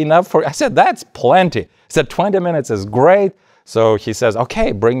 will that be enough for? I said, that's plenty. He said, 20 minutes is great. So he says,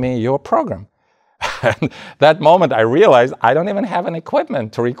 okay, bring me your program. And that moment I realized I don't even have an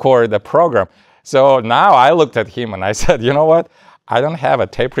equipment to record the program. So now I looked at him and I said, you know what? I don't have a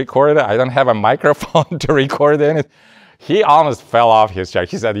tape recorder. I don't have a microphone to record in it. He almost fell off his chair.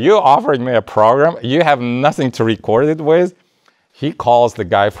 He said, you offered me a program. You have nothing to record it with. He calls the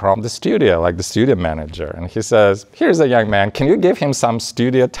guy from the studio, like the studio manager. And he says, here's a young man. Can you give him some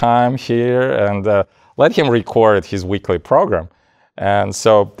studio time here and let him record his weekly program? And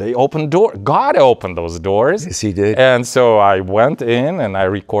so they opened doors. God opened those doors. Yes, he did. And so I went in and I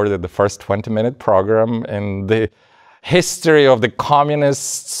recorded the first 20-minute program in the history of the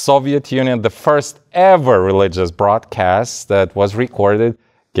communist Soviet Union, the first ever religious broadcast that was recorded,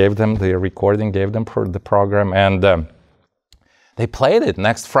 gave them the recording, gave them the program, and they played it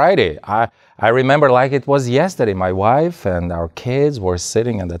next Friday. I remember like it was yesterday. My wife and our kids were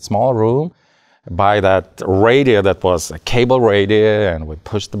sitting in that small room by that radio that was a cable radio, and we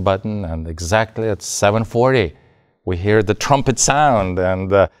pushed the button, and exactly at 7:40, we hear the trumpet sound,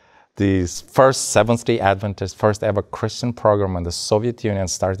 and the first Seventh-day Adventist, first ever Christian program in the Soviet Union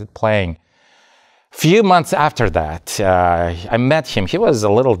started playing. Few months after that, I met him. He was a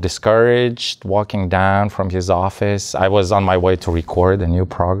little discouraged walking down from his office. I was on my way to record a new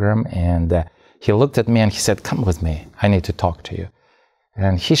program, and he looked at me and he said, come with me. I need to talk to you.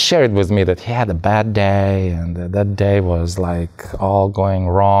 And he shared with me that he had a bad day, and that day was like all going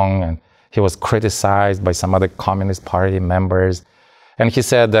wrong, and he was criticized by some other Communist Party members. And he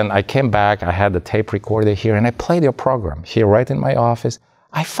said, then I came back, I had the tape recorder here, and I played your program here right in my office.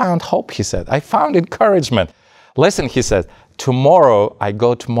 I found hope, he said. I found encouragement. Listen, he said, tomorrow I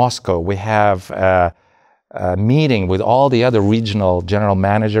go to Moscow. We have a meeting with all the other regional general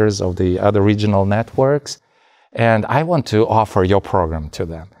managers of the other regional networks, and I want to offer your program to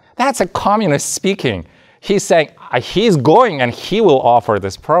them. That's a communist speaking. He's saying he's going and he will offer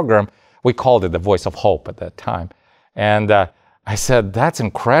this program. We called it the Voice of Hope at that time. And I said, that's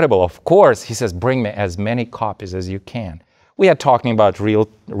incredible. Of course. He says, bring me as many copies as you can. We are talking about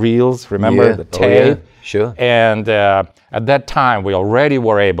reels, remember, the tape? Oh, yeah. Sure. And at that time, we already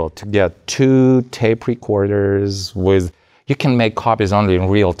were able to get 2 tape recorders with, you can make copies only in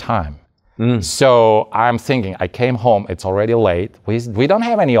real time. So I'm thinking, I came home, it's already late. We don't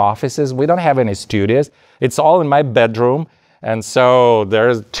have any offices, we don't have any studios. It's all in my bedroom. And so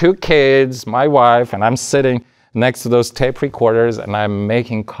there's 2 kids, my wife, and I'm sitting next to those tape recorders and I'm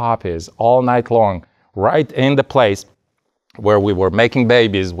making copies all night long, right in the place where we were making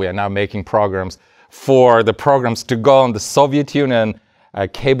babies. We are now making programs for the programs to go on the Soviet Union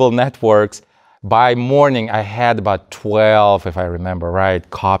cable networks. By morning, I had about 12, if I remember right,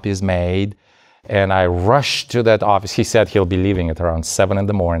 copies made. And I rushed to that office. He said he'll be leaving at around 7 in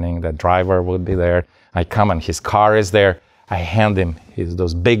the morning. The driver would be there. I come and his car is there. I hand him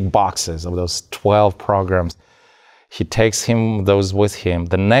those big boxes of those 12 programs. He takes those with him.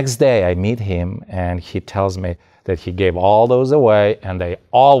 The next day, I meet him, and he tells me that he gave all those away, and they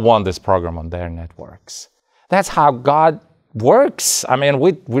all want this program on their networks. That's how God works. I mean,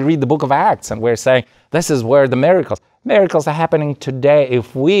 we read the book of Acts, and we're saying, this is where the miracles are happening today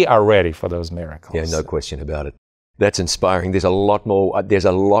if we are ready for those miracles. Yeah, no question about it. That's inspiring. There's a lot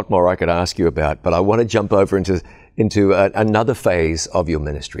more I could ask you about, but I want to jump over into another phase of your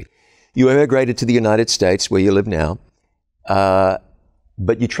ministry. You emigrated to the United States, where you live now,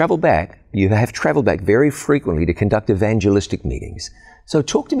 but you have traveled back very frequently to conduct evangelistic meetings. So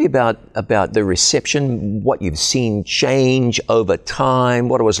talk to me about the reception, what you've seen change over time,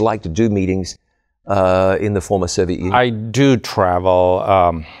 what it was like to do meetings in the former Soviet Union. I do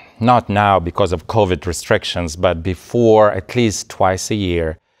travel, not now because of COVID restrictions, but before at least twice a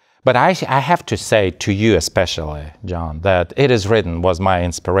year. But I have to say to you especially, John, that It Is Written was my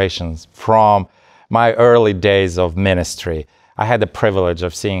inspiration from my early days of ministry. I had the privilege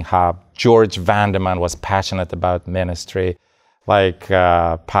of seeing how George Vanderman was passionate about ministry, like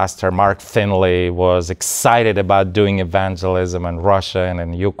Pastor Mark Finley was excited about doing evangelism in Russia and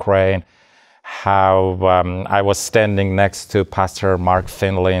in Ukraine, how I was standing next to Pastor Mark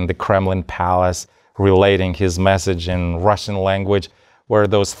Finley in the Kremlin Palace relating his message in Russian language, where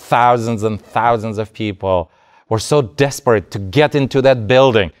those thousands and thousands of people were so desperate to get into that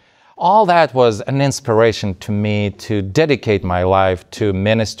building. All that was an inspiration to me to dedicate my life to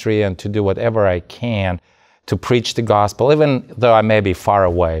ministry and to do whatever I can to preach the gospel. Even though I may be far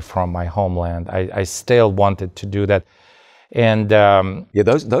away from my homeland, I still wanted to do that. And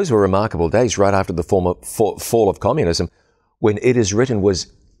those were remarkable days right after the fall of communism, when It Is Written was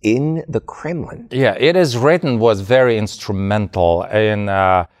in the Kremlin. Yeah, It Is Written was very instrumental in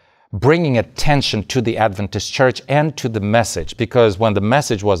bringing attention to the Adventist Church and to the message, because when the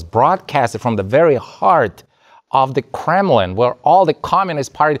message was broadcasted from the very heart of the Kremlin, where all the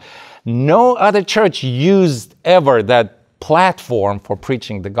Communist Party, no other church used ever that platform for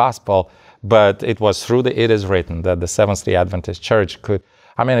preaching the gospel, but it was through the It Is Written that the Seventh-day Adventist Church could,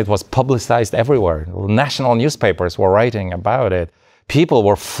 it was publicized everywhere. National newspapers were writing about it. People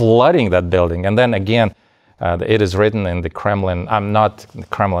were flooding that building. And then again, It Is Written in the Kremlin, not the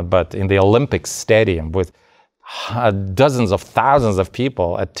Kremlin, but in the Olympic Stadium with dozens of thousands of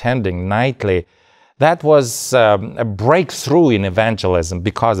people attending nightly. That was a breakthrough in evangelism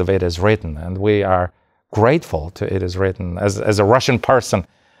because of It Is Written. And we are grateful to It Is Written. As a Russian person,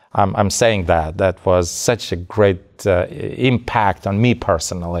 I'm saying that was such a great impact on me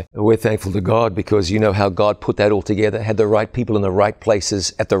personally. We're thankful to God because you know how God put that all together, had the right people in the right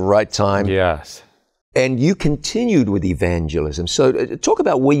places at the right time. Yes. And you continued with evangelism. So talk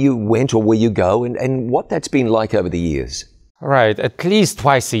about where you went or where you go and what that's been like over the years. Right. At least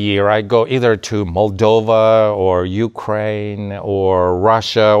twice a year, I go either to Moldova or Ukraine or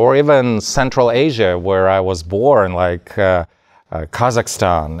Russia or even Central Asia, where I was born, like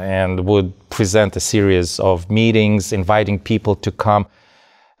Kazakhstan, and would present a series of meetings, inviting people to come.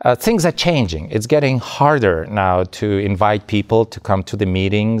 Things are changing. It's getting harder now to invite people to come to the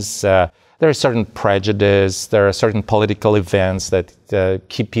meetings. There are certain prejudice, there are certain political events that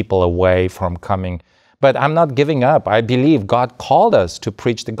keep people away from coming. But I'm not giving up. I believe God called us to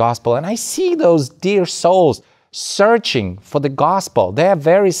preach the gospel. And I see those dear souls searching for the gospel. They are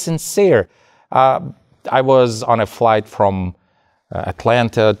very sincere. I was on a flight from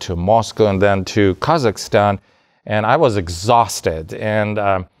Atlanta to Moscow and then to Kazakhstan, and I was exhausted. And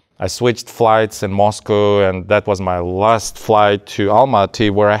I switched flights in Moscow, and that was my last flight to Almaty,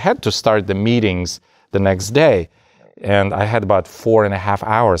 where I had to start the meetings the next day. And I had about 4.5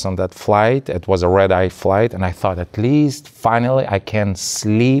 hours on that flight. It was a red-eye flight, and I thought, at least, finally, I can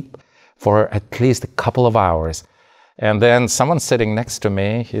sleep for at least a couple of hours. And then someone sitting next to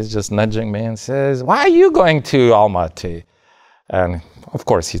me, he's just nudging me and says, "Why are you going to Almaty?" And of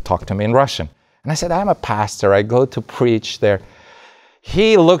course, he talked to me in Russian. And I said, "I'm a pastor. I go to preach there."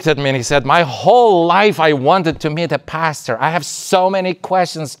 He looked at me and he said, "My whole life I wanted to meet a pastor. I have so many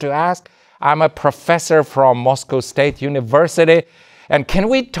questions to ask. I'm a professor from Moscow State University. And can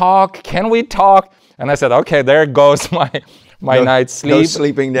we talk? Can we talk?" And I said, "Okay, there goes my night's sleep." No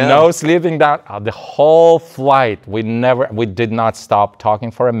sleeping down. No sleeping down. The whole flight, we did not stop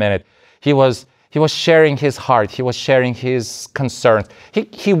talking for a minute. He was sharing his heart. He was sharing his concerns.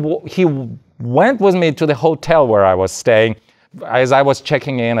 He went with me to the hotel where I was staying. As I was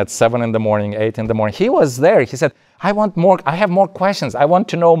checking in at 7 in the morning, 8 in the morning, he was there. He said, I have more questions. I want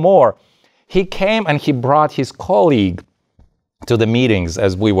to know more. He came and he brought his colleague to the meetings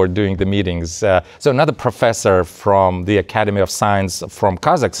as we were doing the meetings. So another professor from the Academy of Science from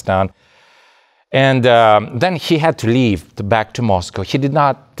Kazakhstan. And then he had to leave back to Moscow. He did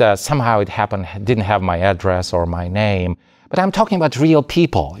not, somehow it happened, didn't have my address or my name. But I'm talking about real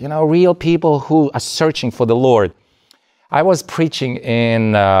people, real people who are searching for the Lord. I was preaching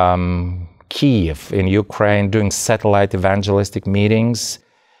in Kiev, in Ukraine, doing satellite evangelistic meetings,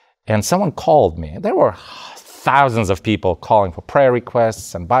 and someone called me. There were thousands of people calling for prayer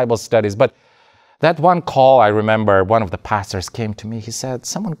requests and Bible studies, but that one call, I remember one of the pastors came to me. He said,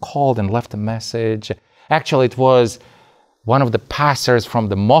 someone called and left a message. Actually, it was one of the pastors from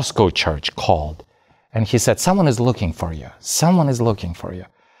the Moscow church called, and he said, someone is looking for you. Someone is looking for you.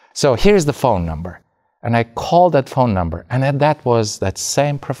 So here's the phone number. And I called that phone number, and that was that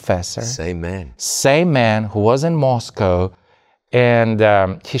same professor. Same man who was in Moscow. And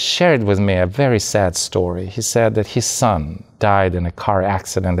he shared with me a very sad story. He said that his son died in a car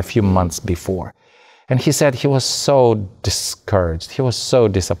accident a few months before. And he said he was so discouraged. He was so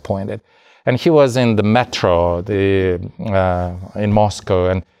disappointed. And he was in the metro in Moscow.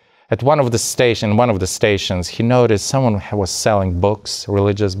 And at one of the stations, he noticed someone was selling books,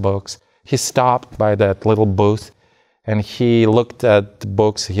 religious books. He stopped by that little booth and he looked at the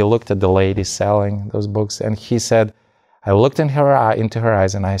books. He looked at the lady selling those books. And he said, I looked into her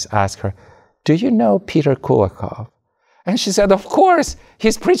eyes and I asked her, "Do you know Peter Kulakov?" And she said, "Of course.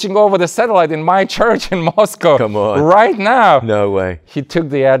 He's preaching over the satellite in my church in Moscow. Come on. Right now." No way. He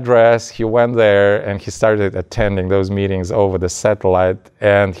took the address, he went there, and he started attending those meetings over the satellite.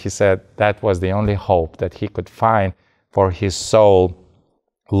 And he said that was the only hope that he could find for his soul,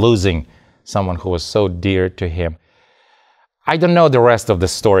 losing someone who was so dear to him. I don't know the rest of the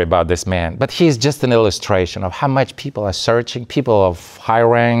story about this man, but he's just an illustration of how much people are searching, people of high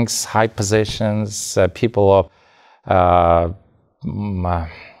ranks, high positions, people of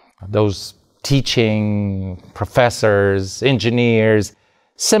those teaching, professors, engineers,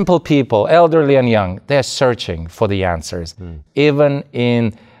 simple people, elderly and young. They're searching for the answers, even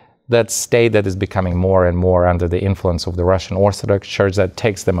in that state that is becoming more and more under the influence of the Russian Orthodox Church that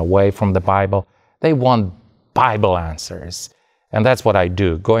takes them away from the Bible. They want Bible answers. And that's what I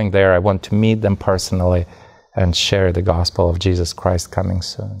do. Going there, I want to meet them personally and share the gospel of Jesus Christ coming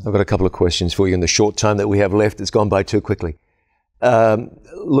soon. I've got a couple of questions for you in the short time that we have left. It's gone by too quickly.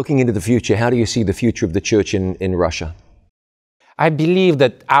 Looking into the future, how do you see the future of the church in Russia? I believe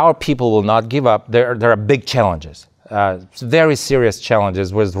that our people will not give up. There are big challenges. Very serious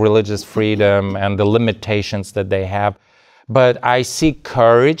challenges with religious freedom and the limitations that they have. But I see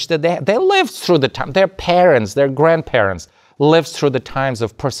courage that they lived through the time. Their parents, their grandparents lived through the times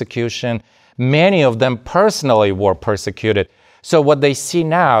of persecution. Many of them personally were persecuted. So what they see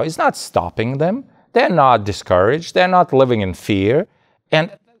now is not stopping them. They're not discouraged. They're not living in fear.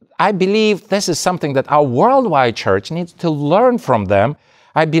 And I believe this is something that our worldwide church needs to learn from them.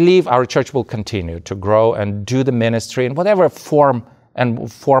 I believe our church will continue to grow and do the ministry in whatever form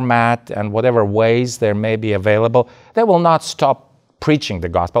and format and whatever ways there may be available. They will not stop preaching the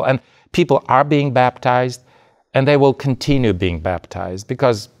gospel. And people are being baptized, and they will continue being baptized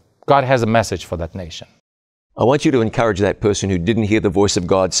because God has a message for that nation. I want you to encourage that person who didn't hear the voice of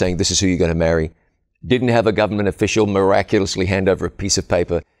God saying, this is who you're going to marry, didn't have a government official miraculously hand over a piece of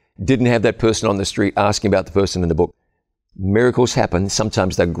paper, didn't have that person on the street asking about the person in the book. Miracles happen.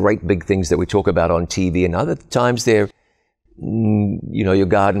 Sometimes they're great big things that we talk about on TV, and other times they're, your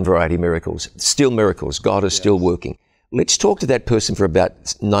garden variety miracles. Still miracles. God is still working. Let's talk to that person for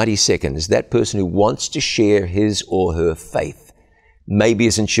about 90 seconds. That person who wants to share his or her faith, maybe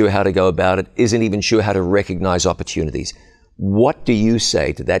isn't sure how to go about it, isn't even sure how to recognize opportunities. What do you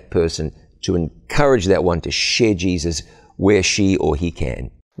say to that person to encourage that one to share Jesus where she or he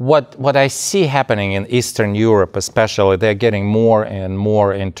can? What I see happening in Eastern Europe especially, they're getting more and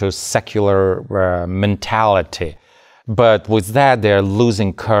more into secular mentality. But with that, they're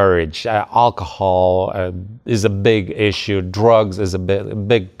losing courage. Alcohol is a big issue. Drugs is a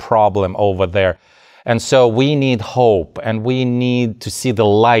big problem over there. And so we need hope, and we need to see the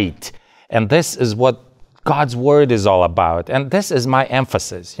light. And this is what God's word is all about. And this is my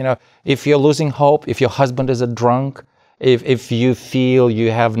emphasis. You know, if you're losing hope, if your husband is a drunk, if you feel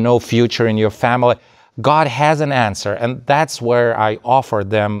you have no future in your family, God has an answer. And that's where I offer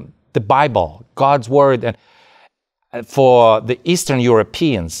them the Bible, God's word. And for the Eastern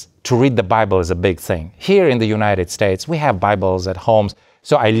Europeans, to read the Bible is a big thing. Here in the United States, we have Bibles at homes.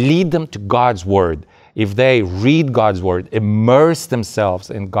 So I lead them to God's word. If they read God's word, immerse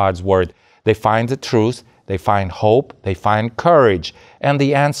themselves in God's word, they find the truth, they find hope, they find courage, and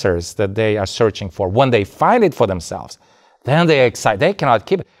the answers that they are searching for. When they find it for themselves, then they are excited. They cannot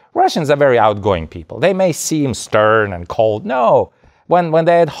keep it. Russians are very outgoing people. They may seem stern and cold. No. When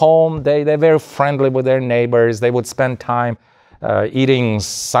they're at home, they're very friendly with their neighbors. They would spend time eating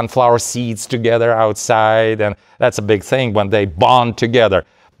sunflower seeds together outside, and that's a big thing when they bond together.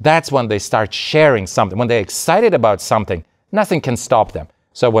 That's when they start sharing something. When they're excited about something, nothing can stop them.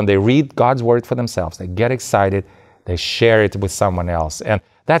 So when they read God's word for themselves, they get excited, they share it with someone else. And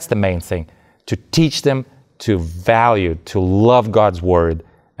that's the main thing, to teach them to value, to love God's word,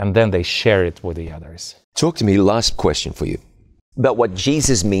 and then they share it with the others. Talk to me, last question for you, about what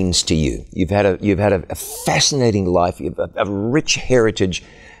Jesus means to you. You've had a fascinating life, you've a rich heritage.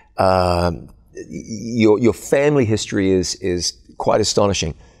 Your family history is quite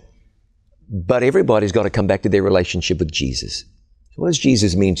astonishing. But everybody's got to come back to their relationship with Jesus. What does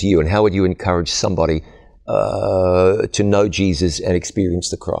Jesus mean to you, and how would you encourage somebody to know Jesus and experience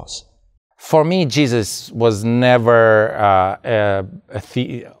the cross? For me, Jesus was never a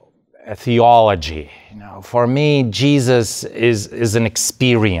theology. You know, for me, Jesus is an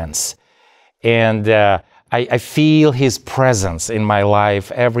experience, and I feel His presence in my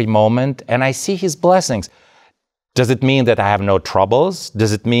life every moment, and I see His blessings. Does it mean that I have no troubles?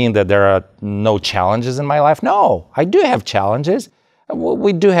 Does it mean that there are no challenges in my life? No, I do have challenges.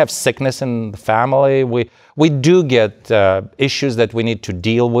 We do have sickness in the family. We do get issues that we need to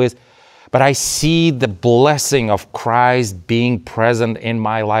deal with. But I see the blessing of Christ being present in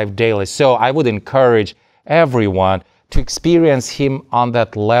my life daily. So I would encourage everyone to experience Him on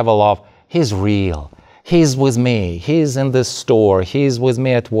that level of He's real. He's with me. He's in the store. He's with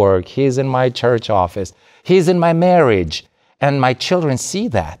me at work. He's in my church office. He's in my marriage. And my children see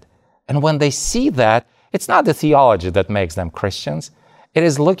that. And when they see that, it's not the theology that makes them Christians. It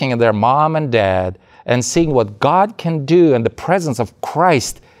is looking at their mom and dad and seeing what God can do and the presence of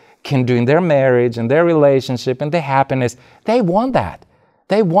Christ can do in their marriage and their relationship and their happiness. They want that.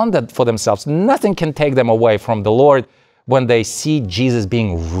 They want that for themselves. Nothing can take them away from the Lord when they see Jesus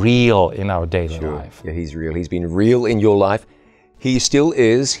being real in our daily life. Yeah, He's real. He's been real in your life. He still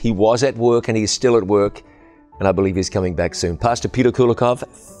is. He was at work and He's still at work. And I believe He's coming back soon. Pastor Peter Kulakov,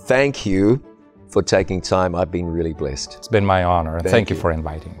 thank you for taking time. I've been really blessed. It's been my honor. And thank you for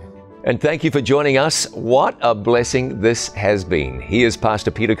inviting me. And thank you for joining us. What a blessing this has been. He is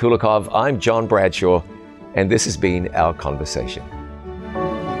Pastor Peter Kulakov. I'm John Bradshaw, and this has been our conversation.